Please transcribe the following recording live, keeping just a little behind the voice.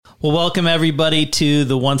Well, welcome everybody to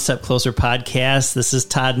the One Step Closer podcast. This is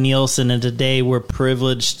Todd Nielsen, and today we're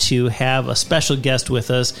privileged to have a special guest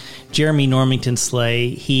with us, Jeremy Normington Slay.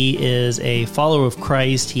 He is a follower of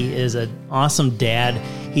Christ. He is an awesome dad.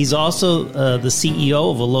 He's also the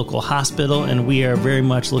CEO of a local hospital, and we are very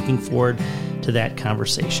much looking forward to that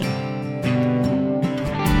conversation.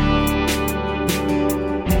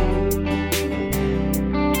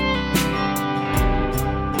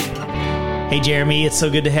 Hey, Jeremy, it's so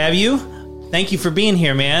good to have you. Thank you for being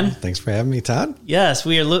here, man. Thanks for having me, Todd. Yes,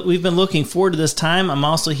 we've been looking forward to this time. I'm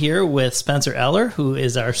also here with Spencer Eller, who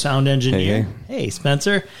is our sound engineer. Hey,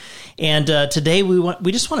 Spencer. And today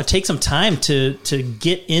we just want to take some time to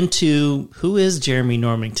get into who is Jeremy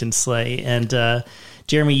Normington Slay. And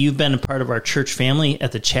Jeremy, you've been a part of our church family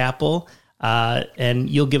at the chapel, and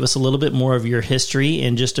you'll give us a little bit more of your history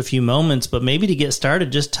in just a few moments. But maybe to get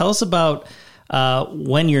started, just tell us about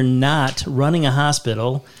when you're not running a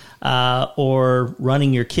hospital or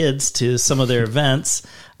running your kids to some of their events.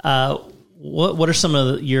 What are some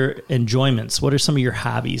of your enjoyments? What are some of your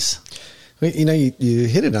hobbies? Well, you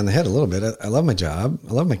hit it on the head a little bit. I love my job.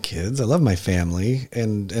 I love my kids. I love my family.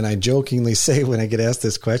 And I jokingly say when I get asked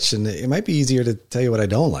this question, it might be easier to tell you what I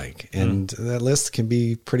don't like. And that list can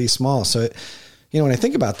be pretty small. So, when I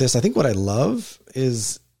think about this, I think what I love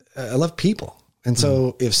is I love people. And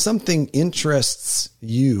so if something interests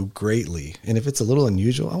you greatly, and if it's a little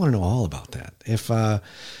unusual, I want to know all about that. If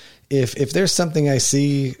there's something I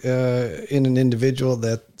see in an individual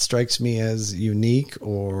that strikes me as unique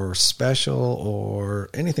or special or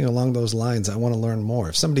anything along those lines, I want to learn more.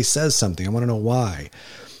 If somebody says something, I want to know why.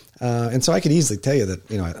 And so I could easily tell you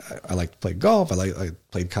that, I like to play golf. I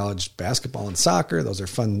played college basketball and soccer. Those are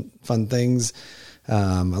fun things.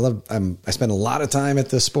 I spend a lot of time at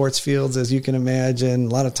the sports fields, as you can imagine, a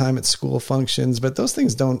lot of time at school functions, but those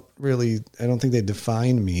things I don't think they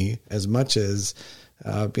define me as much as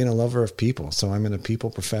being a lover of people. So I'm in a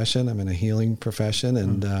people profession. I'm in a healing profession.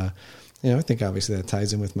 And, I think obviously that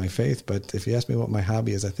ties in with my faith, but if you ask me what my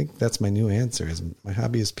hobby is, I think that's my new answer is my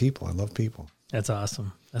hobby is people. I love people. That's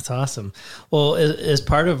awesome. That's awesome. Well, as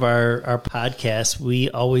part of our podcast,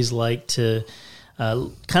 we always like to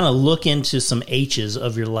kind of look into some H's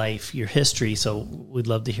of your life, your history. So we'd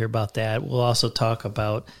love to hear about that. We'll also talk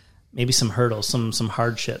about maybe some hurdles, some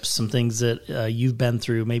hardships, some things that you've been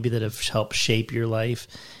through, maybe that have helped shape your life.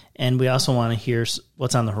 And we also want to hear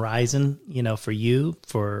what's on the horizon, for you,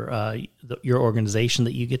 for your organization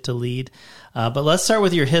that you get to lead. But let's start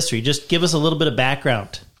with your history. Just give us a little bit of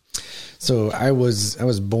background. So I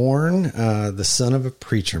was born the son of a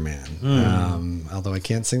preacher man. Although I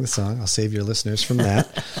can't sing the song, I'll save your listeners from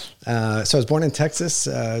that. So I was born in Texas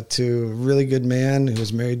to a really good man who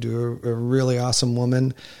was married to a really awesome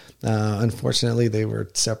woman. Unfortunately, they were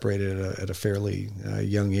separated at a fairly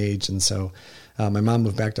young age, and so my mom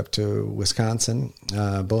moved back up to Wisconsin.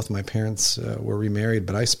 Both my parents were remarried,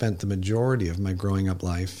 but I spent the majority of my growing up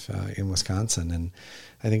life in Wisconsin, and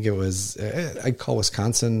I think it was, I'd call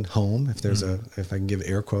Wisconsin home. If I can give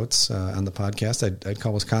air quotes on the podcast, I'd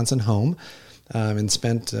call Wisconsin home, and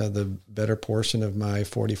spent the better portion of my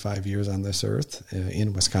 45 years on this earth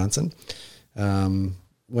in Wisconsin.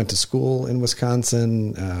 Went to school in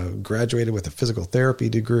Wisconsin, graduated with a physical therapy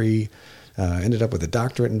degree, ended up with a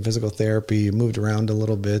doctorate in physical therapy, moved around a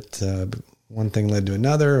little bit. One thing led to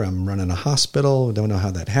another. I'm running a hospital. Don't know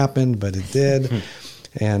how that happened, but it did.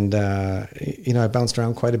 And, I bounced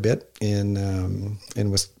around quite a bit in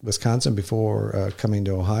Wisconsin before coming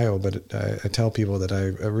to Ohio. But I tell people that I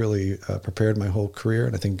really prepared my whole career,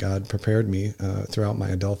 and I think God prepared me throughout my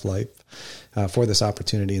adult life for this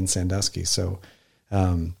opportunity in Sandusky. So,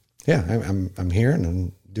 I'm here and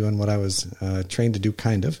I'm doing what I was trained to do,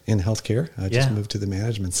 kind of in healthcare. I just moved to the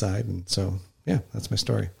management side, and so that's my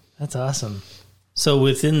story. That's awesome. So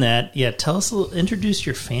within that, introduce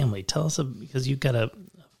your family. Tell us, because you've got a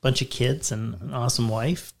bunch of kids and an awesome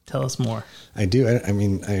wife. Tell us more. I do.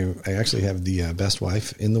 I actually have the best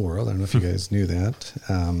wife in the world. I don't know if you guys knew that,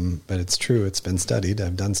 but it's true. It's been studied.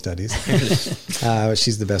 I've done studies.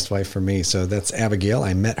 She's the best wife for me. So that's Abigail.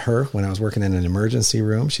 I met her when I was working in an emergency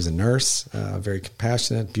room. She's a nurse, very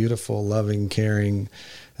compassionate, beautiful, loving, caring,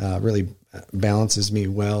 really balances me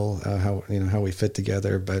well, how we fit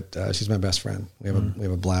together, but she's my best friend. We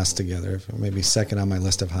have a blast together. Maybe second on my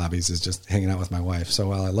list of hobbies is just hanging out with my wife. So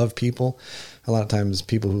while I love people, a lot of times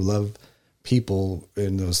people who love people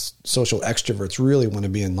and those social extroverts really want to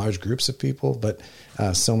be in large groups of people. But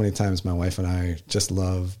so many times my wife and I just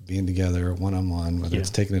love being together one-on-one, whether it's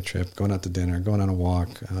taking a trip, going out to dinner, going on a walk.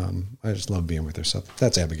 I just love being with her. So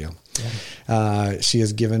that's Abigail. Yeah. She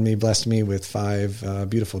has blessed me with 5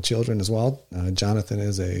 beautiful children as well. Jonathan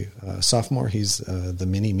is a sophomore. He's the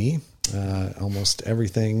mini me. Almost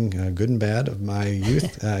everything good and bad of my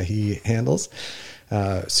youth he handles.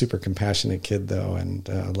 Super compassionate kid, though, and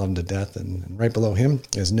love him to death. And right below him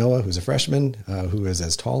is Noah, who's a freshman, who is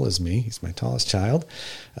as tall as me. He's my tallest child.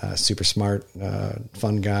 Super smart,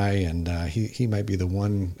 fun guy, and he might be the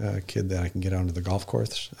one kid that I can get onto the golf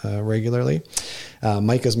course regularly.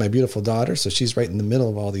 Micah's my beautiful daughter, so she's right in the middle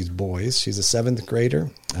of all these boys. She's a 7th grader,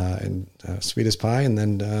 and sweet as pie. And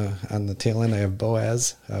then on the tail end, I have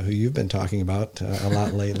Boaz, who you've been talking about a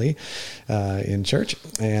lot lately in church,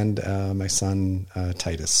 and my son,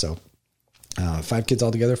 Titus. So 5 kids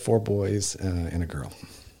altogether, 4 boys and a girl.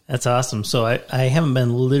 That's awesome. So I haven't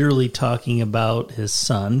been literally talking about his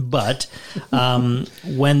son, but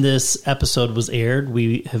when this episode was aired,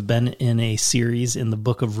 we have been in a series in the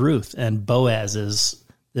book of Ruth, and Boaz is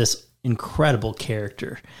this incredible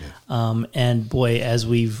character. Yeah. And boy, as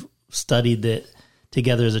we've studied it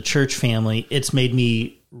together as a church family, it's made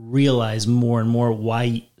me realize more and more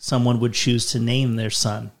why someone would choose to name their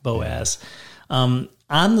son Boaz. Yeah.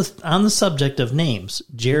 On the subject of names,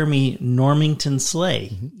 Jeremy Normington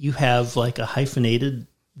Slay, you have like a hyphenated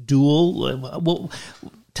dual. Well,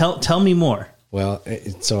 tell me more. Well,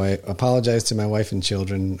 so I apologize to my wife and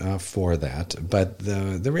children for that. But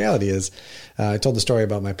the reality is, I told the story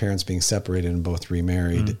about my parents being separated and both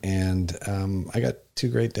remarried, and I got 2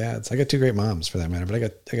 great dads. I got 2 great moms, for that matter, but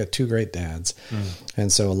I got 2 great dads.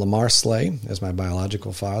 And so Lamar Slay is my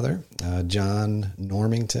biological father. John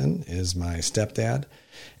Normington is my stepdad.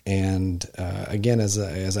 And again, as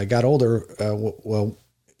I got older, well,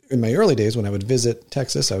 in my early days when I would visit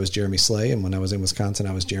Texas, I was Jeremy Slay, and when I was in Wisconsin,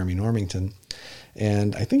 I was Jeremy Normington.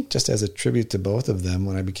 And I think just as a tribute to both of them,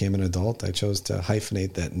 when I became an adult, I chose to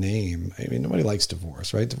hyphenate that name. I mean, nobody likes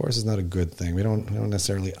divorce, right? Divorce is not a good thing. We don't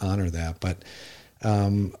necessarily honor that. But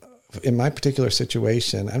in my particular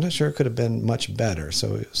situation, I'm not sure it could have been much better.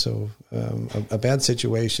 So a bad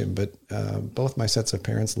situation, but both my sets of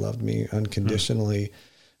parents loved me unconditionally.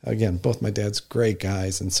 Again, both my dads, great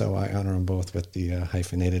guys, and so I honor them both with the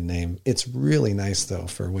hyphenated name. It's really nice, though,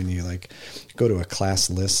 for when you go to a class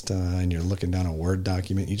list and you're looking down a Word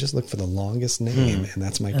document, you just look for the longest name, and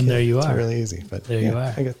that's my kid. And there you are. It's really easy. But there you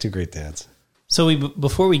are. I got 2 great dads. So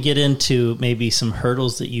before we get into maybe some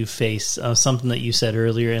hurdles that you face, something that you said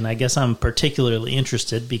earlier, and I guess I'm particularly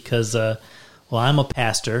interested because, I'm a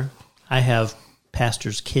pastor. I have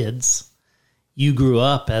pastor's kids. You grew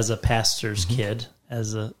up as a pastor's kid.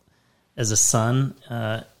 As a son,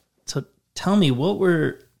 so tell me what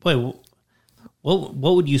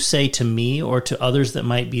would you say to me or to others that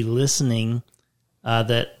might be listening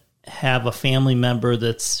that have a family member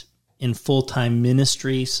that's in full-time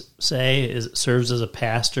ministry, serves as a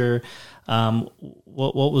pastor?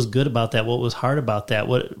 What was good about that? What was hard about that?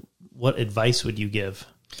 What advice would you give?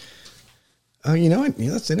 You know what?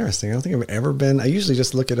 Yeah, that's interesting. I don't think I've ever been. I usually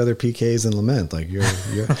just look at other PKs and lament, like you're a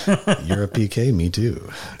PK, me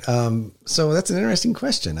too. So that's an interesting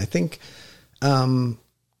question. I think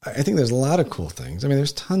there's a lot of cool things. I mean,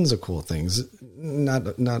 there's tons of cool things.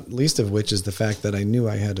 Not least of which is the fact that I knew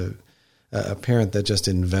I had a parent that just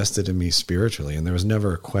invested in me spiritually, and there was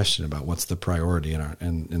never a question about what's the priority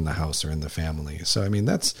in the house or in the family. So I mean,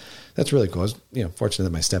 that's really cool. I was, fortunate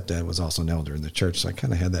that my stepdad was also an elder in the church, so I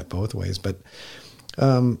kind of had that both ways. But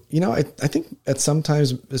I think at some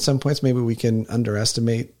points maybe we can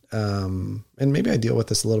underestimate, and maybe I deal with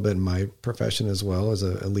this a little bit in my profession as well as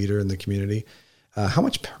a leader in the community, how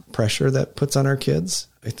much pressure that puts on our kids.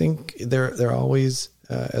 I think they're always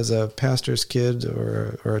as a pastor's kid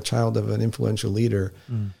or a child of an influential leader,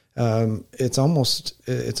 it's almost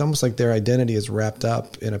like their identity is wrapped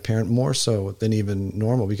up in a parent more so than even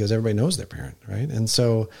normal because everybody knows their parent, right? And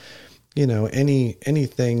so,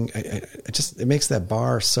 anything, it makes that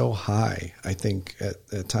bar so high, I think,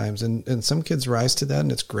 at times. And some kids rise to that,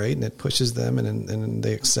 and it's great, and it pushes them, and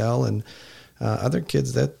they excel. And other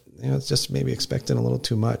kids that, it's just maybe expecting a little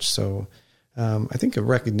too much. So I think a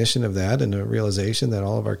recognition of that and a realization that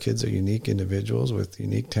all of our kids are unique individuals with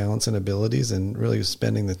unique talents and abilities, and really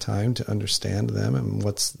spending the time to understand them and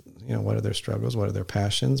what are their struggles, what are their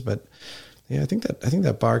passions. But yeah, I think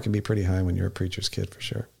that bar can be pretty high when you're a preacher's kid for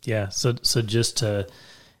sure. Yeah. So just to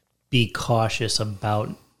be cautious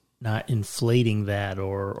about not inflating that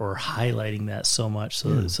or highlighting that so much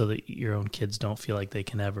so that your own kids don't feel like they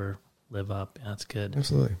can ever live up. That's good.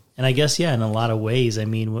 Absolutely. And I guess, in a lot of ways, I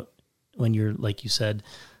mean, when you're, like you said,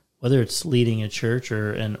 whether it's leading a church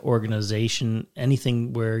or an organization,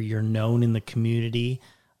 anything where you're known in the community,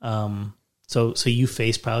 so you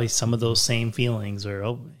face probably some of those same feelings,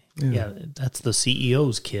 or that's the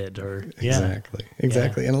CEO's kid, or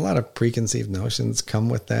exactly. And a lot of preconceived notions come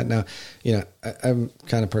with that. Now, I'm the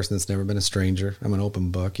kind of person that's never been a stranger. I'm an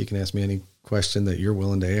open book. You can ask me any question that you're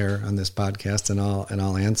willing to air on this podcast, and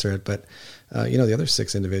I'll answer it. But the other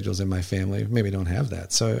 6 individuals in my family maybe don't have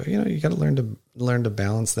that. So you got to learn to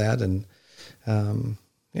balance that, and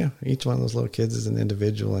each one of those little kids is an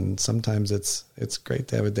individual, and sometimes it's great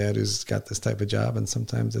to have a dad who's got this type of job, and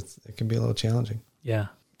sometimes it can be a little challenging. Yeah.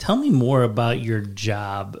 Tell me more about your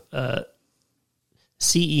job.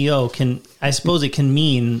 CEO I suppose it can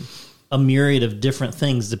mean a myriad of different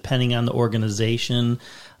things depending on the organization.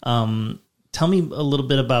 Tell me a little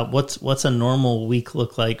bit about what's a normal week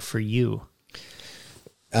look like for you.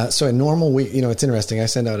 So a normal week, it's interesting. I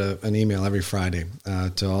send out an email every Friday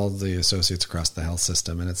to all the associates across the health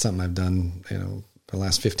system, and it's something I've done, for the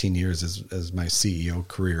last 15 years as my CEO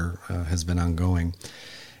career has been ongoing.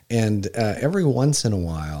 And every once in a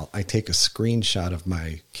while, I take a screenshot of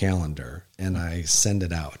my calendar and I send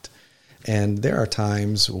it out. And there are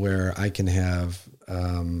times where I can have,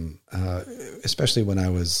 especially when I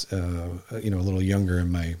was, a little younger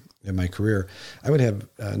in my career, I would have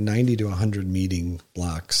 90 to 100 meeting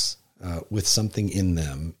blocks with something in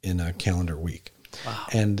them in a calendar week. Wow.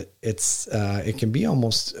 And it can be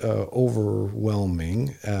almost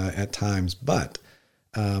overwhelming at times, but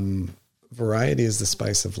variety is the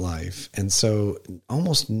spice of life. And so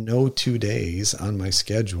almost no 2 days on my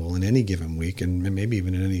schedule in any given week, and maybe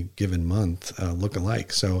even in any given month, look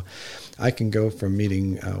alike. So I can go from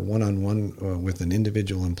meeting one-on-one with an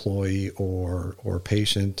individual employee or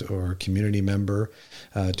patient or community member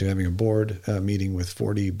to having a board meeting with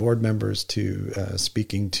 40 board members to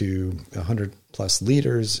speaking to 100 plus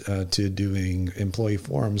leaders to doing employee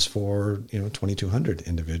forums for 2,200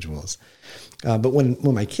 individuals. But when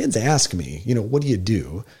my kids ask me, what do you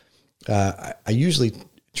do? I usually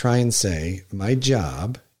try and say my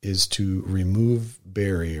job is to remove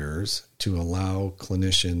barriers to allow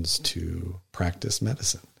clinicians to practice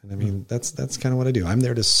medicine. And I mean, that's kind of what I do. I'm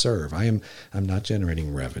there to serve. I'm not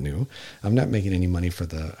generating revenue. I'm not making any money for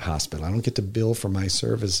the hospital. I don't get to bill for my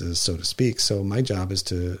services, so to speak. So my job is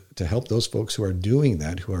to help those folks who are doing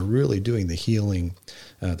that, who are really doing the healing,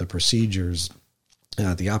 the procedures,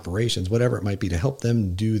 the operations, whatever it might be, to help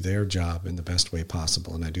them do their job in the best way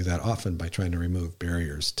possible. And I do that often by trying to remove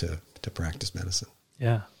barriers to practice medicine.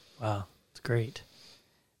 Yeah. Wow. It's great.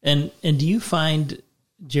 And do you find,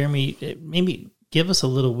 Jeremy, maybe give us a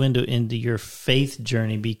little window into your faith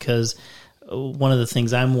journey, because one of the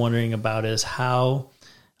things I'm wondering about is how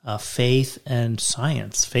faith and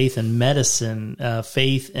science, faith and medicine,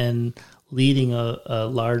 faith and leading a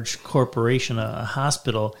large corporation, a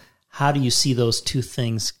hospital, how do you see those two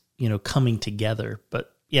things, coming together?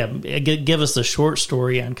 But give us the short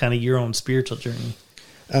story on kind of your own spiritual journey.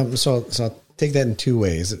 So I'll take that in 2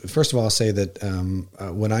 ways. First of all, I'll say that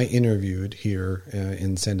when I interviewed here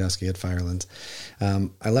in Sandusky at Firelands,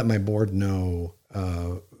 I let my board know,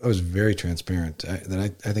 I was very transparent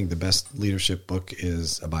that I think the best leadership book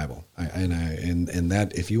is a Bible. And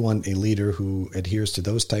that if you want a leader who adheres to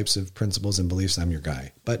those types of principles and beliefs, I'm your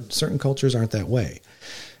guy. But certain cultures aren't that way.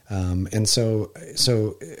 And so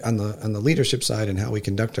on the leadership side and how we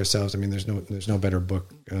conduct ourselves, I mean, there's no better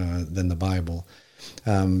book than the Bible.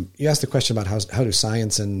 You asked the question about how do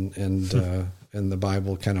science and the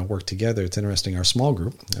Bible kind of work together. It's interesting. Our small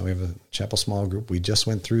group, we have a chapel small group. We just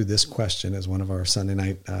went through this question as one of our Sunday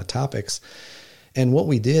night topics. And what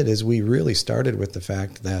we did is we really started with the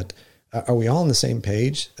fact that are we all on the same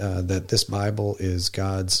page that this Bible is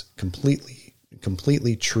God's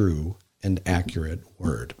completely true and accurate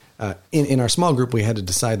word. In our small group, we had to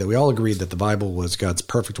decide that we all agreed that the Bible was God's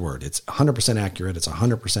perfect word. It's 100% accurate. It's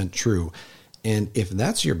 100% true. And if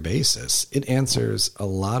that's your basis, it answers a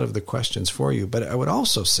lot of the questions for you. But I would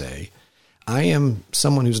also say, I am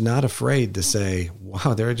someone who's not afraid to say,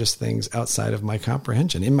 wow, there are just things outside of my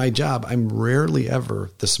comprehension. In my job, I'm rarely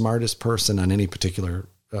ever the smartest person on any particular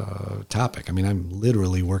topic. I mean, I'm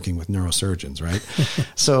literally working with neurosurgeons, right?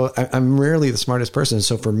 So I'm rarely the smartest person.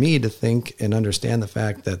 So for me to think and understand the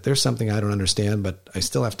fact that there's something I don't understand, but I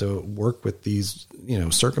still have to work with these,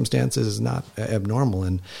 circumstances is not abnormal.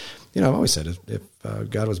 And, I've always said if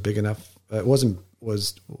God was big enough, was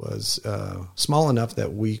small enough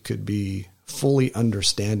that we could be fully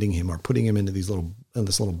understanding him or putting him into this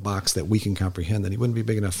little box that we can comprehend, then he wouldn't be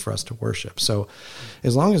big enough for us to worship. So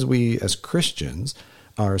as long as we as Christians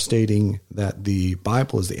are stating that the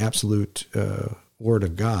Bible is the absolute word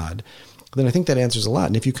of God, then I think that answers a lot.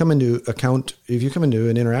 And if you come into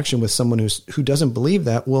an interaction with someone who doesn't believe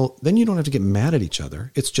that, well, then you don't have to get mad at each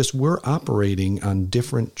other. It's just we're operating on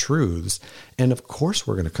different truths. And of course,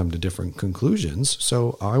 we're going to come to different conclusions.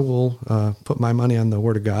 So I will put my money on the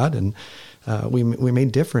Word of God, and we may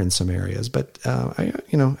differ in some areas. But I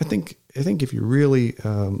think if you really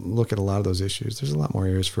look at a lot of those issues, there's a lot more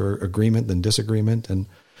areas for agreement than disagreement.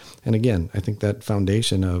 And again, I think that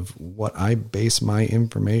foundation of what I base my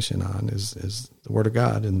information on is the Word of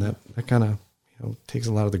God, and that kind of takes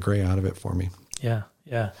a lot of the gray out of it for me. Yeah.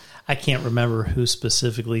 I can't remember who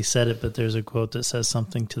specifically said it, but there's a quote that says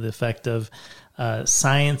something to the effect of,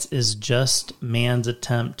 science is just man's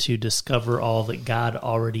attempt to discover all that God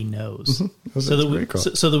already knows. Mm-hmm.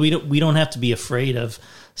 So that we don't have to be afraid of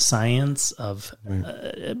science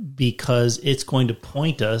because it's going to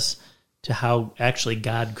point us to how actually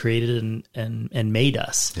God created and made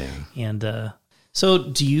us. Yeah. And so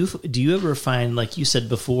do you ever find, like you said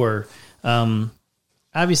before,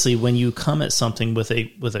 obviously when you come at something with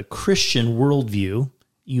a Christian worldview,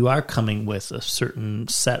 you are coming with a certain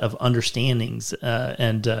set of understandings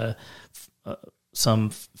and some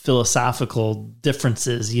philosophical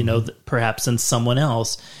differences, perhaps in someone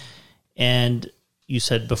else. And you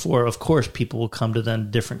said before, of course, people will come to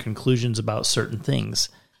then different conclusions about certain things.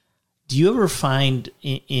 Do you ever find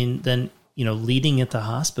in leading at the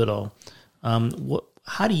hospital,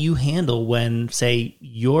 how do you handle when, say,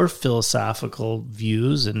 your philosophical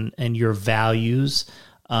views and your values,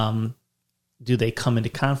 do they come into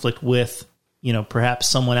conflict with, perhaps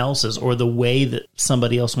someone else's, or the way that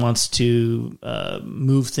somebody else wants to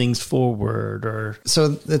move things forward? Or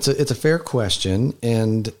so it's a fair question,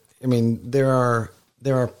 and I mean there are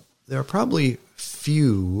probably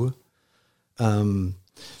few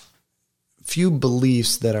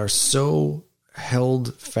beliefs that are so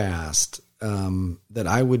held fast that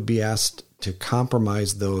I would be asked to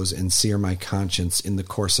compromise those and sear my conscience in the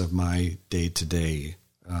course of my day-to-day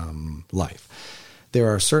life. There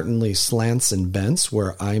are certainly slants and bents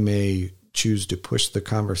where I may choose to push the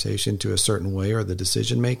conversation to a certain way or the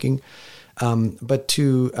decision making, but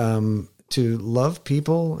to love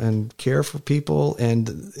people and care for people. And,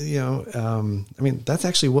 that's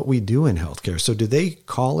actually what we do in healthcare. So do they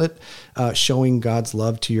call it showing God's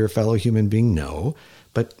love to your fellow human being? No.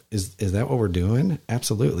 But is that what we're doing?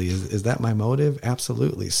 Absolutely. Is that my motive?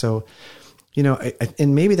 Absolutely. So,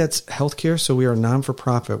 and maybe that's healthcare. So we are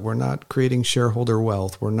non-for-profit. We're not creating shareholder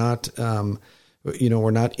wealth. We're not,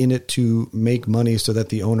 we're not in it to make money so that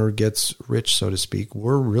the owner gets rich, so to speak.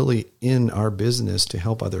 We're really in our business to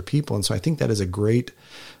help other people. And so I think that is a great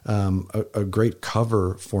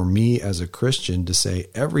cover for me as a Christian to say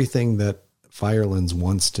everything that Firelands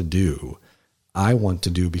wants to do, I want to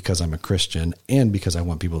do because I'm a Christian and because I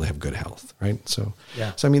want people to have good health. Right. So,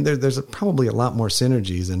 yeah. So, I mean, there's probably a lot more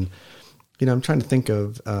synergies, and, I'm trying to think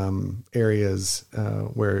of areas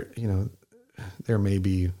where, there may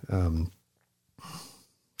be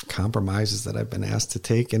compromises that I've been asked to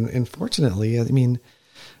take. And fortunately, I mean,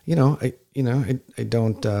 I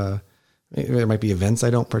don't, there might be events I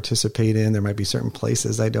don't participate in. There might be certain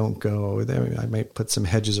places I don't go. I might put some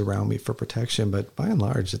hedges around me for protection, but by and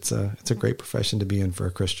large, it's a great profession to be in for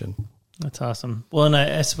a Christian. That's awesome. Well, and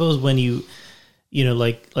I suppose when you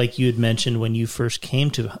like you had mentioned, when you first came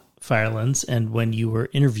to Firelands and when you were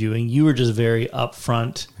interviewing, you were just very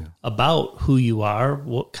upfront about who you are,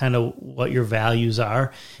 what your values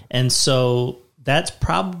are. And so that's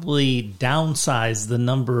probably downsized the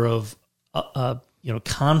number of,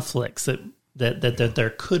 conflicts that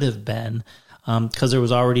there could have been, because there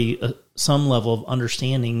was already some level of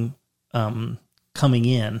understanding coming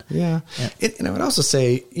in. Yeah. And I would also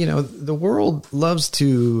say, the world loves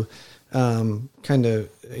to kind of,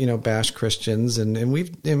 bash Christians, and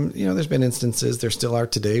there's been instances, there still are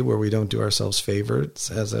today, where we don't do ourselves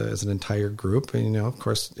favors as an entire group. And, of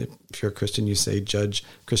course, if you're a Christian, you say judge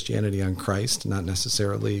Christianity on Christ, not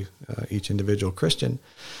necessarily each individual Christian.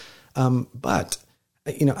 But,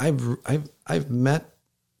 I've met,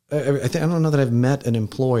 I don't know that I've met an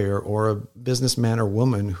employer or a businessman or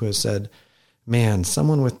woman who has said, man,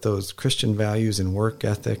 someone with those Christian values and work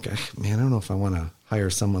ethic, I don't know if I want to hire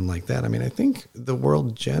someone like that. I mean, I think the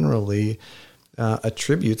world generally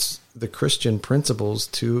attributes the Christian principles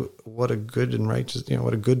to what a good and righteous,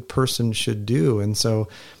 what a good person should do. And so,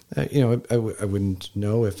 I wouldn't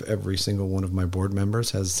know if every single one of my board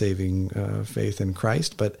members has saving faith in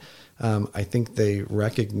Christ, but I think they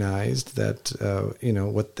recognized that,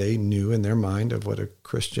 what they knew in their mind of what a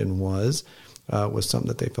Christian was something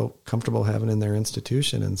that they felt comfortable having in their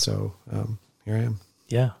institution. And so here I am.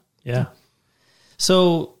 Yeah. Yeah.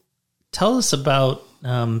 So tell us about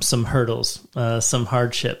some hurdles, some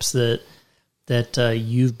hardships that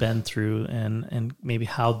you've been through, and maybe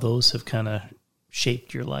how those have kind of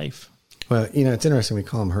shaped your life. Well, it's interesting we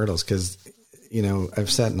call them hurdles because, I've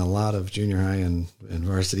sat in a lot of junior high and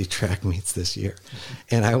varsity track meets this year.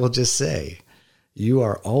 And I will just say, you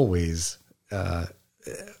are always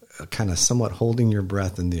kind of somewhat holding your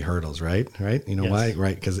breath in the hurdles, right? Right? Yes. Why?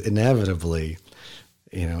 Right? Because inevitably,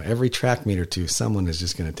 every track meet or two, someone is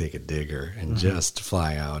just going to take a digger and just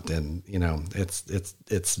fly out. And,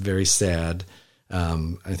 it's very sad.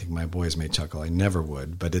 I think my boys may chuckle. I never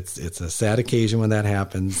would, but it's a sad occasion when that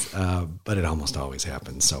happens. But it almost always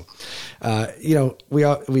happens. So,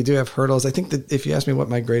 we do have hurdles. I think that if you ask me what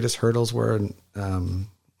my greatest hurdles were,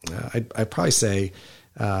 I'd probably say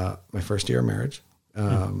my first year of marriage.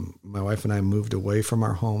 My wife and I moved away from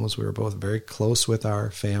our homes. We were both very close with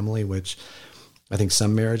our family, which I think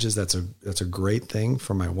some marriages, that's a great thing.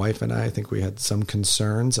 For my wife and I think we had some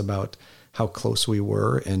concerns about how close we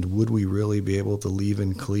were and would we really be able to leave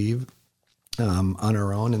and cleave on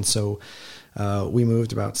our own. And so we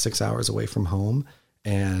moved about 6 hours away from home.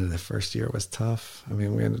 And the first year was tough. I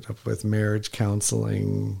mean, we ended up with marriage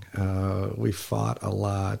counseling. We fought a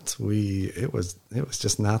lot. It was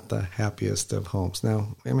just not the happiest of homes.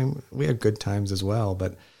 Now, I mean, we had good times as well,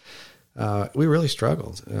 but we really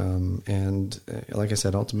struggled. And like I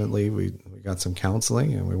said, ultimately we got some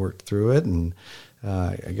counseling and we worked through it. And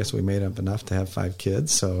I guess we made up enough to have 5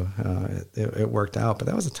 kids. So it worked out, but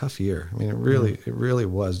that was a tough year. I mean, it really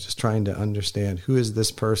was just trying to understand who is this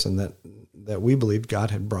person that we believed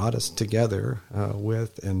God had brought us together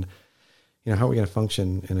with, and how are we going to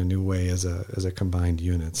function in a new way as a combined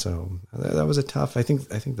unit. So that was a tough. I think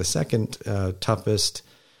the second toughest,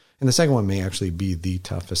 and the second one may actually be the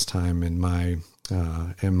toughest time in my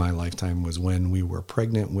lifetime, was when we were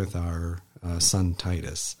pregnant with our son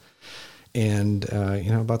Titus. And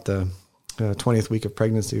about the 20th week of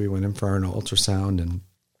pregnancy, we went in for an ultrasound, and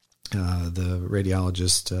the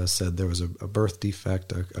radiologist said there was a birth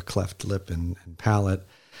defect, a cleft lip and palate.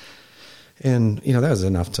 And, that was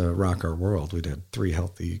enough to rock our world. We'd had 3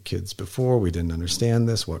 healthy kids before. We didn't understand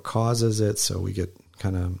this, what causes it. So we get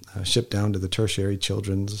kind of shipped down to the tertiary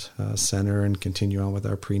children's center and continue on with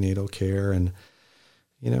our prenatal care. And,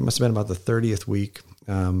 it must have been about the 30th week.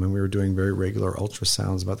 And we were doing very regular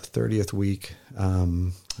ultrasounds. About the 30th week,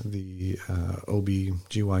 the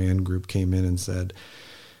OB-GYN group came in and said,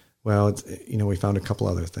 well, we found a couple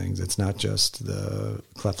other things. It's not just the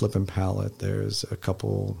cleft lip and palate. There's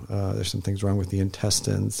there's some things wrong with the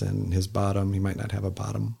intestines and his bottom. He might not have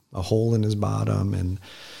a hole in his bottom.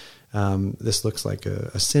 And this looks like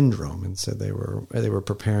a syndrome. And so they were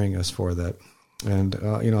preparing us for that. And,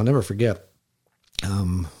 I'll never forget,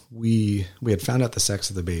 we had found out the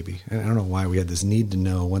sex of the baby. And I don't know why we had this need to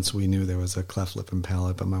know once we knew there was a cleft lip and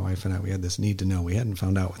palate, but my wife and I, we had this need to know. We hadn't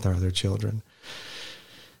found out with our other children.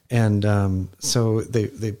 And so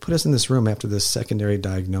they put us in this room after this secondary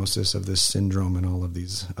diagnosis of this syndrome and all of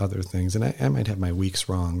these other things. And I might have my weeks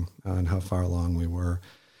wrong on how far along we were.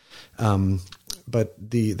 But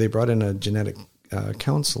they brought in a genetic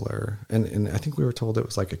counselor, and I think we were told it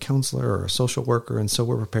was like a counselor or a social worker. And so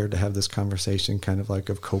we're prepared to have this conversation kind of like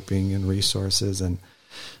of coping and resources. And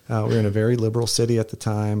we were in a very liberal city at the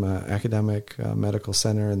time, academic medical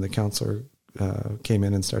center, and the counselor came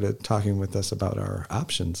in and started talking with us about our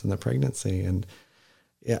options in the pregnancy. And,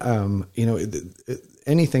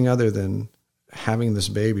 anything other than having this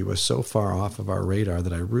baby was so far off of our radar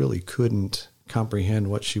that I really couldn't comprehend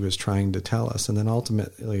what she was trying to tell us. And then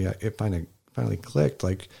ultimately it finally clicked,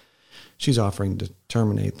 like she's offering to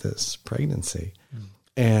terminate this pregnancy.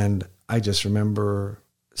 And I just remember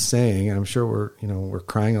saying, and I'm sure we're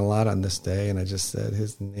crying a lot on this day. And I just said,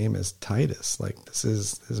 his name is Titus. Like, this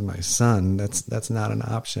is my son. That's not an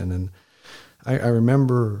option. And I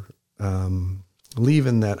remember,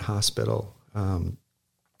 leaving that hospital.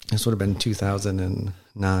 This would have been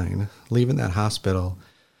 2009, leaving that hospital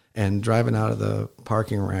and driving out of the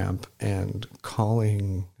parking ramp and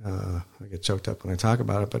calling, I get choked up when I talk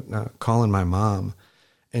about it, but calling my mom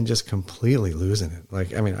and just completely losing it.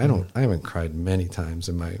 Like, I mean, I haven't cried many times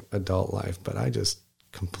in my adult life, but I just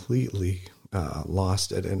completely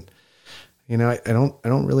lost it. And, I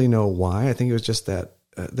don't really know why. I think it was just that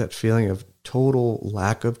feeling of total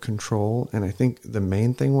lack of control. And I think the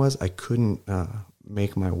main thing was I couldn't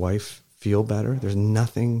make my wife feel better. There's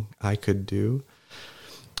nothing I could do.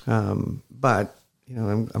 But,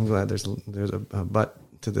 I'm glad there's a but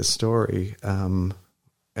to this story.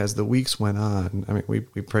 As the weeks went on, I mean,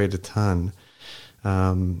 we prayed a ton.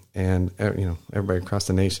 And everybody across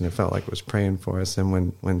the nation, it felt like was praying for us.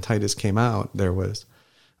 And when Titus came out, there was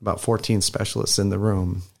about 14 specialists in the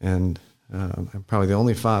room, and I'm probably the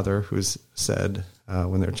only father who's said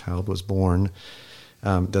when their child was born,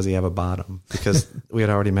 does he have a bottom? Because we had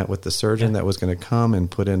already met with the surgeon that was going to come and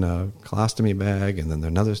put in a colostomy bag, and then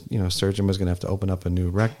another surgeon was going to have to open up a new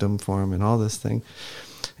rectum for him and all this thing,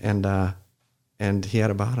 and he had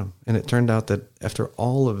a bottom. And it turned out that after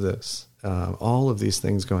all of this, all of these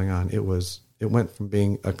things going on, it went from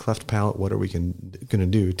being a cleft palate, what are we going to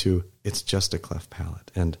do, to it's just a cleft palate.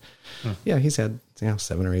 And he's had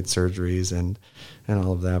 7 or 8 surgeries and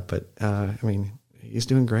all of that, but he's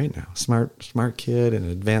doing great now. Smart kid, and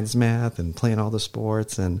advanced math, and playing all the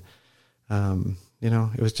sports, and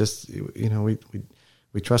it was just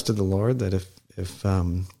we trusted the Lord that if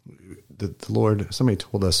the Lord, somebody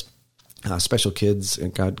told us special kids,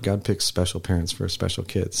 and God picks special parents for special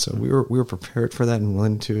kids. So we were prepared for that and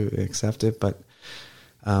willing to accept it. But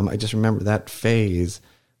I just remember that phase,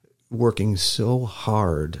 working so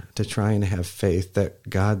hard to try and have faith that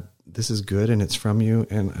God, this is good and it's from you,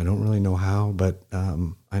 and I don't really know how, but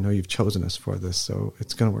I know you've chosen us for this, so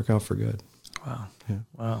it's going to work out for good. Wow. Yeah.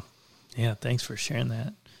 Wow. Yeah. Thanks for sharing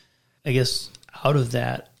that. I guess out of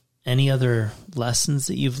that, any other lessons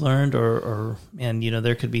that you've learned, or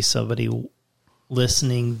there could be somebody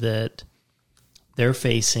listening that they're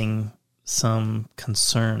facing some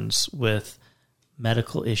concerns with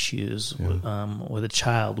medical issues, with a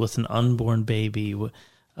child, with an unborn baby.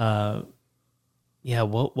 What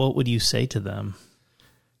would you say to them?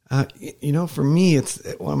 For me,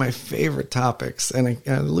 it's one of my favorite topics, and I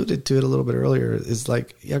alluded to it a little bit earlier, is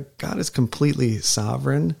God is completely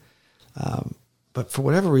sovereign. But for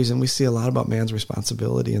whatever reason, we see a lot about man's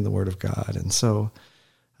responsibility in the Word of God. And so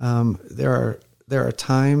there are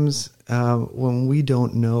times when we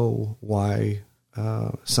don't know why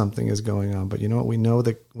something is going on. But you know what? We know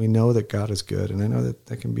that God is good. And I know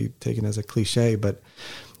that can be taken as a cliche, but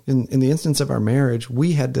in the instance of our marriage,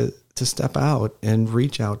 we had to step out and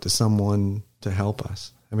reach out to someone to help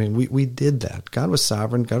us. I mean, we did that. God was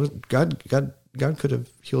sovereign. God could have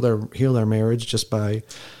healed our marriage just by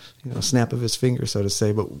snap of his finger, so to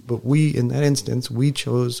say. But we, in that instance, we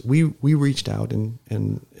reached out and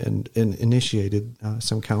initiated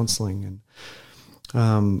some counseling.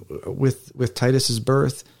 And with Titus's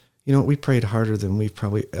birth, we prayed harder than we've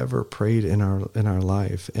probably ever prayed in our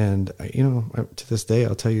life. And to this day,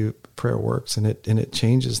 I'll tell you, prayer works, and it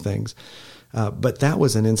changes things. But that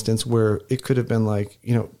was an instance where it could have been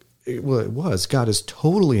it was. God is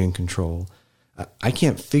totally in control. I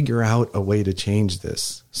can't figure out a way to change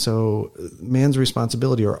this. So man's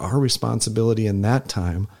responsibility, or our responsibility in that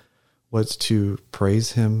time, was to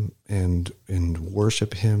praise him and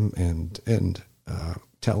worship him and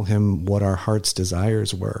tell him what our heart's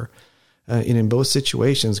desires were. And in both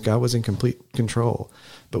situations, God was in complete control.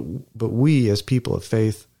 But we, as people of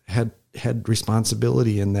faith, had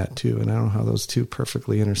responsibility in that too. And I don't know how those two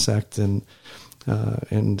perfectly intersect and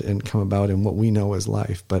come about in what we know as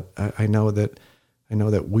life. But I know that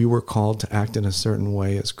we were called to act in a certain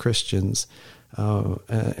way as Christians,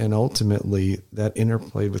 and ultimately that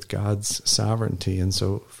interplayed with God's sovereignty. And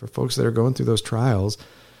so for folks that are going through those trials,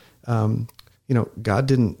 God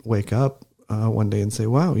didn't wake up one day and say,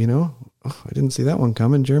 wow, I didn't see that one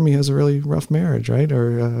coming. Jeremy has a really rough marriage, right?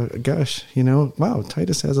 Or, wow,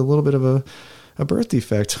 Titus has a little bit of a birth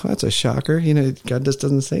defect. That's a shocker. God just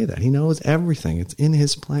doesn't say that. He knows everything. It's in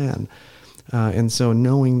his plan. And so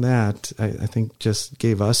knowing that, I think just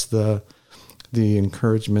gave us the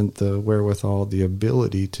encouragement, the wherewithal, the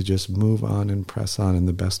ability to just move on and press on in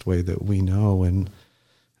the best way that we know. And,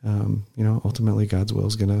 ultimately God's will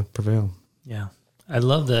is going to prevail. Yeah. I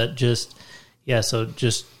love that. So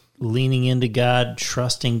just leaning into God,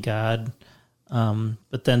 trusting God.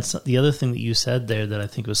 But then the other thing that you said there that I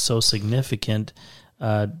think was so significant,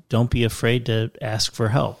 don't be afraid to ask for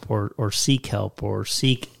help or seek help or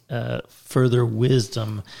seek further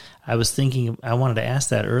wisdom. I was thinking, I wanted to ask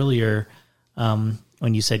that earlier when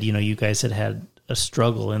you said, you guys had a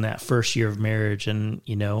struggle in that first year of marriage, and,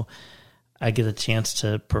 I get a chance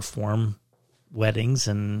to perform weddings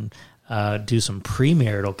and do some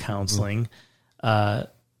premarital counseling.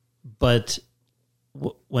 But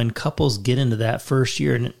when couples get into that first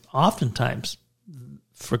year, and oftentimes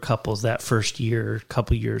for couples, that first year,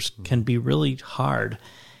 couple years can be really hard.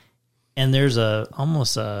 And there's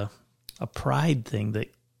almost a pride thing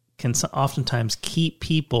that can oftentimes keep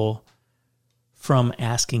people from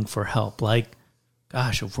asking for help. Like,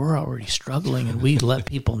 gosh, if we're already struggling and we let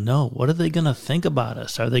people know, what are they going to think about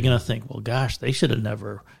us? Are they going to think, well, gosh, they should have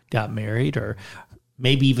never got married? Or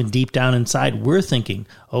maybe even deep down inside, we're thinking,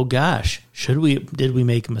 oh gosh, did we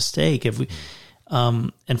make a mistake?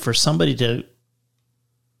 And for somebody to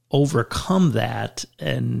overcome that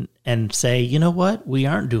and say, you know what, we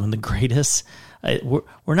aren't doing the greatest.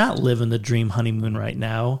 We're not living the dream honeymoon right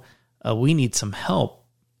now. We need some help.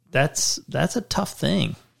 That's a tough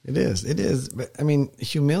thing. It is. But I mean,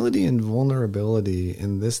 humility and vulnerability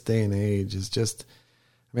in this day and age is just,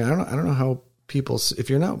 I mean, I don't know how people, if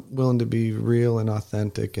you're not willing to be real and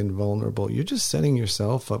authentic and vulnerable, you're just setting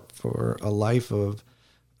yourself up for a life of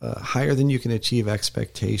higher than you can achieve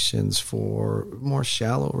expectations, for more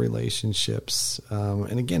shallow relationships.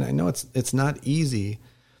 And again, I know it's not easy.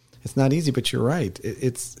 It's not easy, but you're right.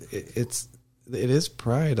 It is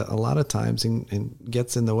pride a lot of times and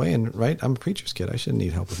gets in the way. And right, I'm a preacher's kid. I shouldn't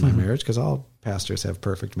need help with my marriage because all pastors have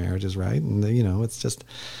perfect marriages, right? And it's just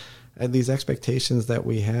these expectations that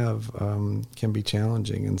we have can be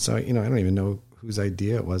challenging. And so, I don't even know whose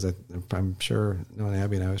idea it was. I'm sure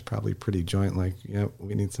Abby and I was probably pretty joint. Like,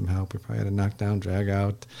 we need some help. We probably had a knockdown, drag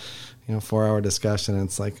out, 4-hour discussion. And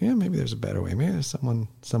it's like, maybe there's a better way. Maybe there's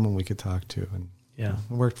someone we could talk to. And it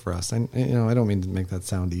worked for us. And I don't mean to make that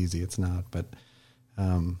sound easy. It's not. But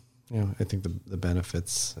I think the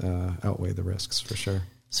benefits outweigh the risks for sure.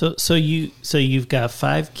 So you've got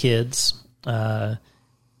 5 kids.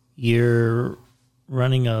 You're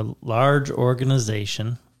running a large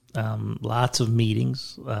organization, lots of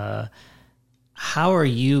meetings. How are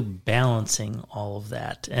you balancing all of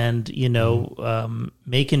that? And,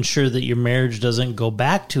 making sure that your marriage doesn't go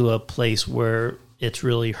back to a place where it's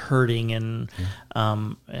really hurting and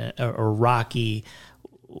or rocky.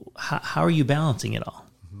 How are you balancing it all?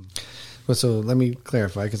 Well, so let me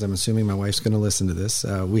clarify, because I'm assuming my wife's going to listen to this.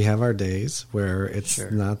 We have our days where it's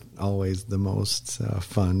not always the most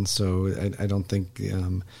fun. So I don't think,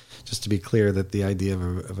 just to be clear, that the idea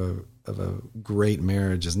of a great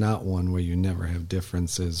marriage is not one where you never have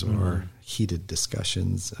differences or heated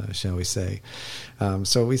discussions, shall we say.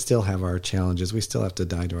 So we still have our challenges. We still have to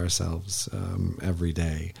die to ourselves every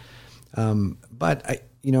day. But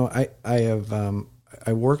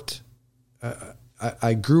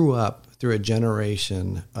I grew up through a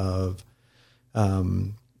generation of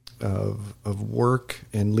work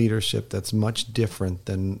and leadership that's much different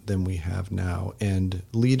than we have now. And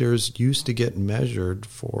leaders used to get measured,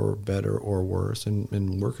 for better or worse,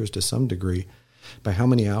 and workers to some degree, by how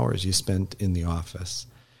many hours you spent in the office.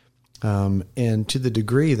 And to the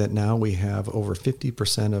degree that now we have over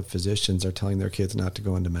 50% of physicians are telling their kids not to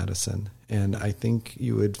go into medicine. And I think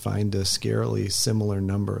you would find a scarily similar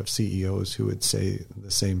number of CEOs who would say the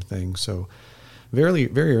same thing. So very,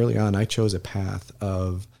 very early on, I chose a path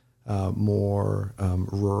of more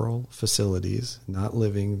rural facilities, not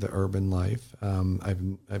living the urban life.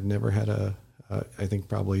 I've never had I think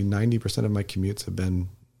probably 90% of my commutes have been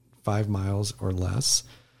 5 miles or less.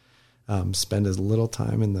 Spend as little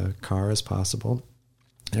time in the car as possible.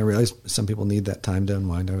 And I realize some people need that time to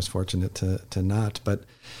unwind. I was fortunate to not. But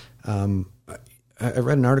I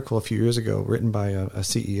read an article a few years ago written by a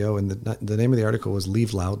CEO, and the name of the article was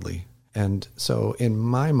Leave Loudly. And so in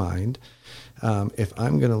my mind, if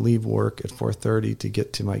I'm going to leave work at 4:30 to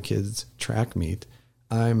get to my kids' track meet,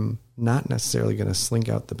 I'm not necessarily going to slink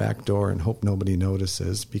out the back door and hope nobody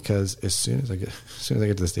notices, because as soon as I get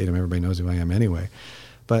to the stadium, everybody knows who I am anyway.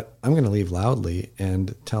 But I'm going to leave loudly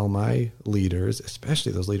and tell my leaders,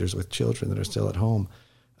 especially those leaders with children that are still at home,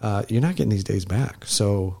 you're not getting these days back.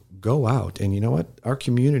 So go out. And you know what? Our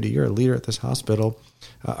community, you're a leader at this hospital.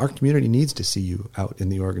 Our community needs to see you out in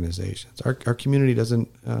the organizations. Our community doesn't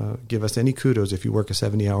give us any kudos if you work a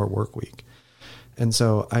 70-hour work week. And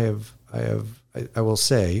so I will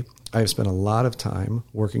say I have spent a lot of time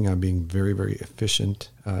working on being very, very efficient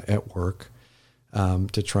at work.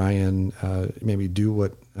 To try and maybe do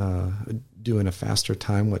in a faster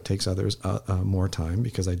time what takes others more time,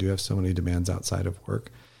 because I do have so many demands outside of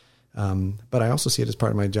work. But I also see it as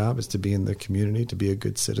part of my job is to be in the community, to be a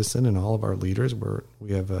good citizen, and all of our leaders.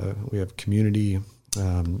 We have community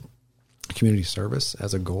service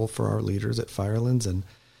as a goal for our leaders at Firelands, and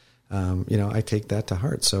I take that to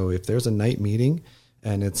heart. So if there's a night meeting,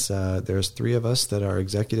 and it's there's 3 of us that are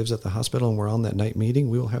executives at the hospital, and we're on that night meeting,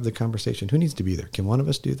 we will have the conversation. Who needs to be there? Can one of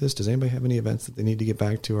us do this? Does anybody have any events that they need to get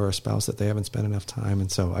back to, or a spouse that they haven't spent enough time?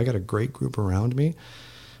 And so I got a great group around me.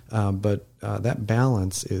 But that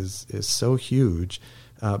balance is so huge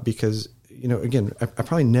because, again, I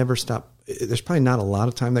probably never stop. There's probably not a lot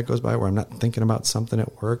of time that goes by where I'm not thinking about something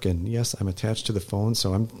at work. And yes, I'm attached to the phone,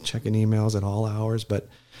 so I'm checking emails at all hours, but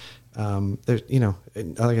there's,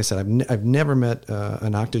 like I said, I've never met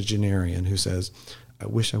an octogenarian who says, I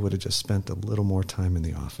wish I would have just spent a little more time in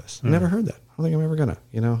the office. I never heard that. I don't think I'm ever going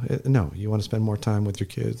to, no, you want to spend more time with your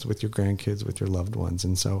kids, with your grandkids, with your loved ones.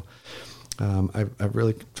 And so I've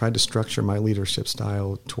really tried to structure my leadership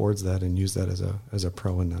style towards that and use that as a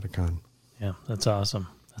pro and not a con. Yeah, that's awesome.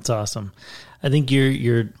 That's awesome. I think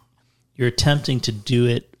you're attempting to do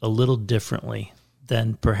it a little differently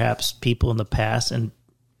than perhaps people in the past, and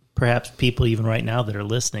perhaps people even right now that are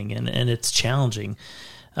listening. And it's challenging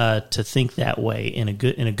to think that way in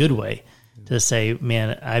a good way, to say,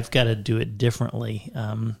 man, I've got to do it differently.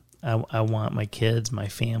 I want my kids, my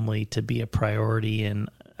family to be a priority, and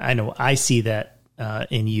I know I see that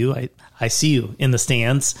in you. I see you in the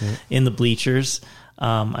stands, in the bleachers.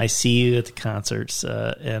 I see you at the concerts,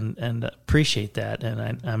 and appreciate that.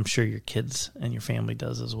 And I'm sure your kids and your family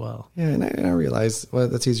does as well. Yeah, and I realize, well,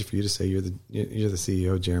 that's easy for you to say. You're the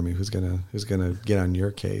CEO, Jeremy, who's gonna get on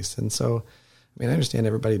your case. And so, I understand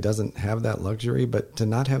everybody doesn't have that luxury, but to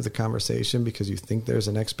not have the conversation because you think there's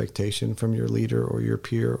an expectation from your leader or your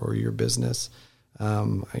peer or your business,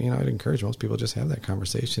 I'd encourage most people just have that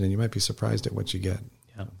conversation, and you might be surprised at what you get.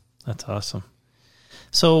 Yeah, that's awesome.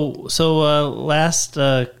 So last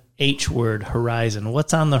H word, horizon.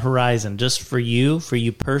 What's on the horizon? Just for you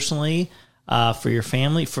personally, for your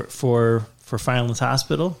family, for Firelands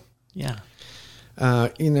Hospital? Yeah.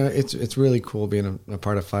 It's really cool being a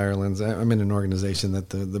part of Firelands. I'm in an organization that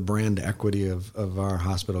the brand equity of our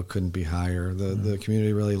hospital couldn't be higher. The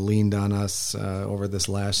community really leaned on us over this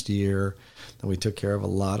last year, and we took care of a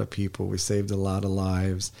lot of people. We saved a lot of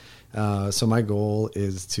lives. So my goal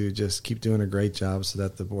is to just keep doing a great job so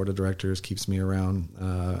that the board of directors keeps me around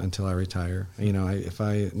until I retire. If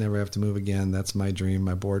I never have to move again, that's my dream.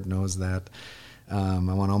 My board knows that. I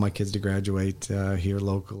want all my kids to graduate here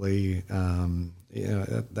locally.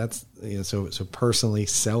 So personally,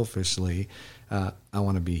 selfishly, I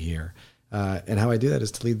want to be here. And how I do that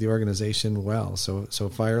is to lead the organization well. So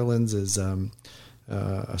Firelands is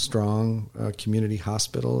a strong community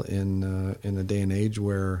hospital in a day and age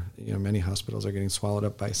where many hospitals are getting swallowed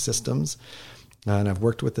up by systems. And I've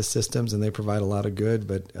worked with the systems, and they provide a lot of good,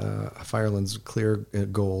 but Firelands' clear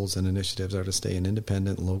goals and initiatives are to stay an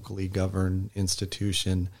independent, locally governed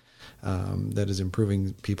institution that is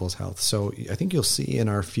improving people's health. So I think you'll see in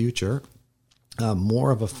our future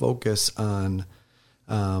more of a focus on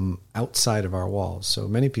outside of our walls. So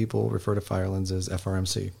many people refer to Firelands as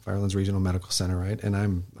FRMC, Firelands Regional Medical Center, right?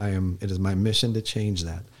 And it is my mission to change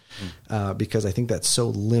that. Because I think that so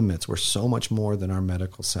limits. We're so much more than our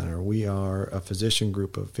medical center. We are a physician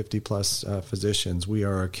group of 50 plus physicians. We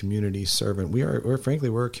are a community servant.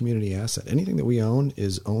 We're a community asset. Anything that we own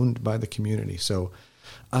is owned by the community. So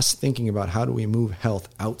us thinking about how do we move health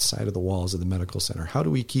outside of the walls of the medical center? How do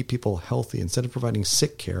we keep people healthy? Instead of providing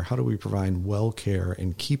sick care, how do we provide well care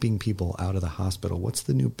and keeping people out of the hospital? What's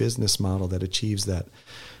the new business model that achieves that?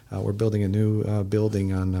 We're building a new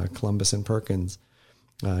building on Columbus and Perkins.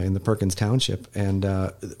 In the Perkins Township. And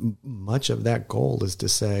much of that goal is to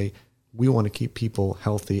say, we want to keep people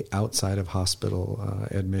healthy outside of hospital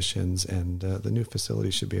admissions, and the new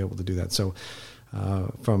facility should be able to do that. So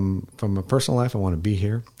from a personal life, I want to be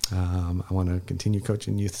here. I want to continue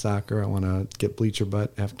coaching youth soccer. I want to get bleacher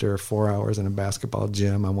butt after 4 hours in a basketball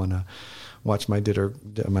gym. I want to watch my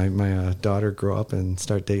daughter grow up and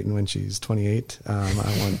start dating when she's 28.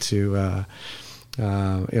 I want to...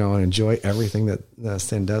 and enjoy everything that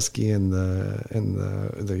Sandusky and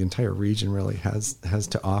the entire region really has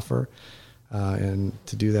to offer. And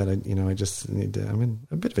to do that, I just need to. I'm in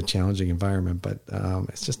a bit of a challenging environment, but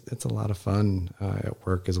it's a lot of fun at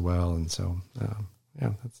work as well. And so,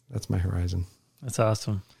 that's my horizon. That's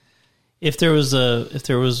awesome. If there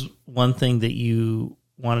was one thing that you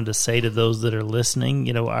wanted to say to those that are listening,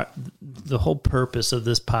 the whole purpose of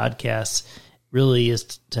this podcast really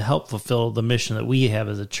is to help fulfill the mission that we have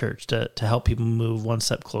as a church, to help people move one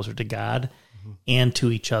step closer to God and to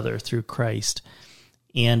each other through Christ.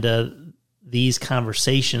 And these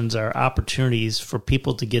conversations are opportunities for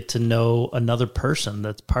people to get to know another person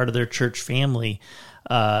that's part of their church family.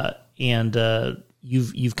 You've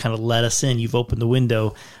kind of let us in. You've opened the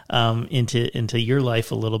window into your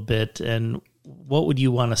life a little bit. And what would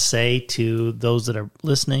you want to say to those that are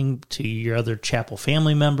listening, to your other chapel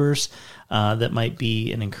family members, that might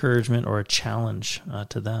be an encouragement or a challenge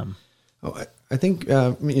to them? Oh, I think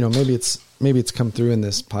maybe it's come through in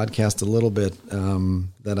this podcast a little bit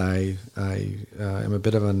that I am a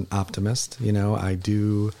bit of an optimist. I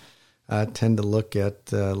do tend to look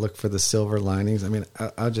for the silver linings.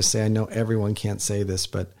 I'll just say, I know everyone can't say this,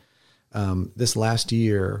 but this last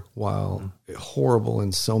year, while horrible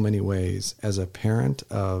in so many ways, as a parent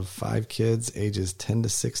of 5 kids, ages 10 to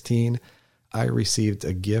 16, I received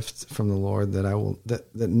a gift from the Lord that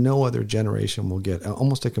no other generation will get.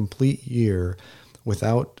 Almost a complete year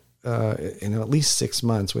without, at least 6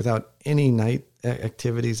 months without any night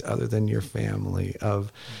activities other than your family. I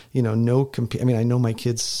know my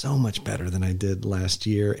kids so much better than I did last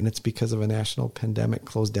year, and it's because of a national pandemic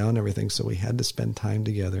closed down everything. So we had to spend time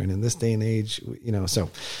together. And in this day and age, so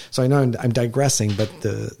I know I'm digressing, but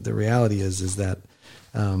the reality is that,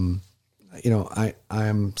 I'm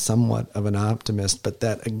somewhat of an optimist, but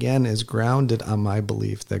that again is grounded on my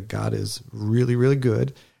belief that God is really, really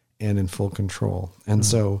good and in full control. And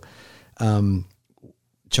so,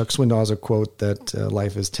 Chuck Swindoll has a quote that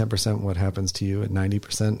life is 10% what happens to you and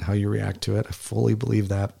 90% how you react to it. I fully believe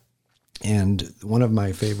that. And one of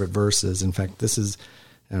my favorite verses, in fact, I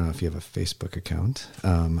don't know if you have a Facebook account.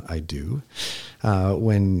 I do.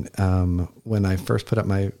 When I first put up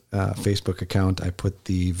my Facebook account, I put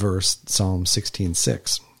the verse Psalm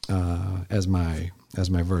 16:6 as my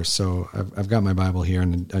verse. So I've got my Bible here,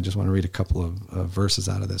 and I just want to read a couple of verses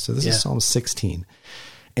out of this. So this is Psalm 16,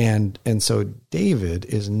 and so David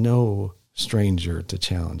is no stranger to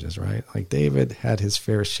challenges, right? Like David had his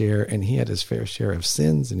fair share, and he had his fair share of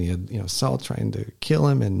sins, and he had, Saul trying to kill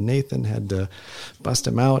him, and Nathan had to bust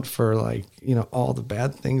him out for all the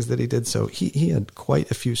bad things that he did. So he had quite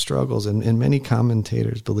a few struggles, and many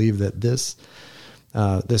commentators believe that this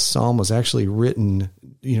psalm was actually written,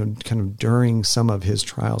 kind of during some of his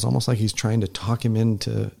trials, almost like he's trying to talk him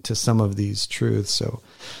into some of these truths. So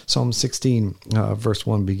Psalm 16, verse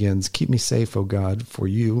 1 begins, "Keep me safe, O God, for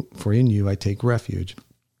in you I take refuge.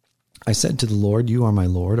 I said to the Lord, you are my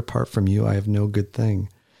Lord. Apart from you, I have no good thing.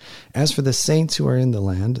 As for the saints who are in the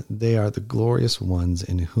land, they are the glorious ones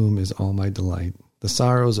in whom is all my delight. The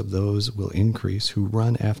sorrows of those will increase who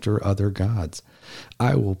run after other gods.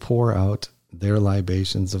 I will pour out their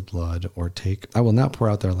libations of blood I will not pour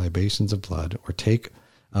out their libations of blood or take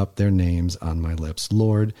up their names on my lips.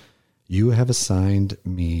 Lord, you have assigned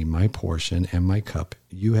me my portion and my cup.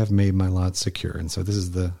 You have made my lot secure." And so this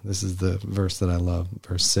is the verse that I love.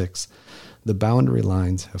 Verse 6, "The boundary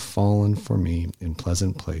lines have fallen for me in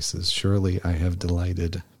pleasant places. Surely I have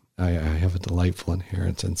delighted. I have a delightful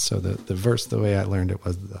inheritance." So the verse, the way I learned it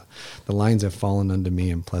was the lines have fallen unto me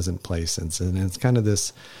in pleasant places. And it's kind of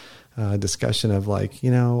this discussion of life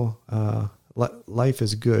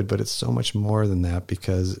is good, but it's so much more than that,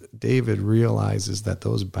 because David realizes that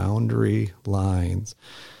those boundary lines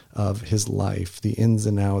of his life, the ins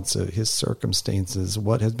and outs of his circumstances,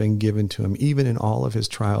 what has been given to him, even in all of his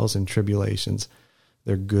trials and tribulations,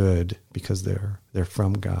 they're good because they're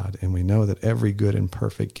from God. And we know that every good and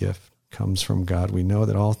perfect gift comes from God. We know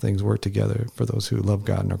that all things work together for those who love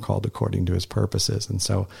God and are called according to his purposes. And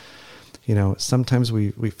so, sometimes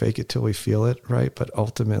we fake it till we feel it, right? But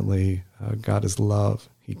ultimately, God is love.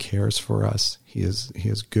 He cares for us. He is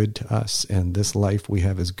good to us. And this life we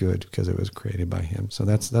have is good because it was created by him. So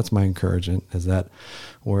that's my encouragement, is that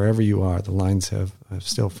wherever you are, the lines have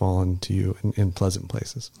still fallen to you in pleasant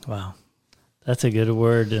places. Wow. That's a good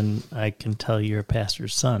word. And I can tell you're a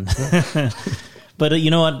pastor's son. But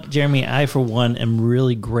you know what, Jeremy, I, for one, am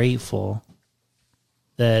really grateful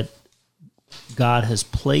that God has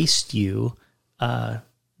placed you, not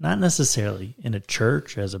necessarily in a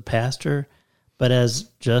church as a pastor, but as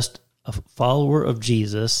just a follower of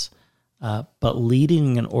Jesus, but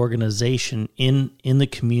leading an organization in the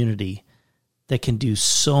community that can do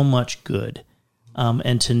so much good,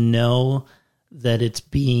 and to know that it's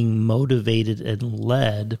being motivated and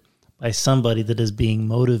led by somebody that is being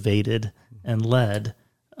motivated and led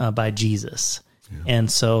by Jesus. Yeah.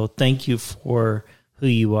 And so thank you for who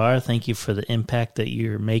you are. Thank you for the impact that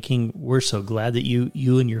you're making. We're so glad that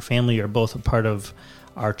you and your family are both a part of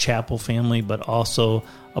our chapel family, but also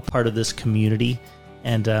a part of this community,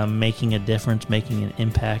 and making a difference, making an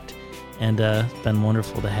impact. And it's been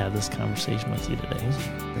wonderful to have this conversation with you today.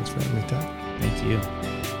 Thanks for having me, Todd. Thank you.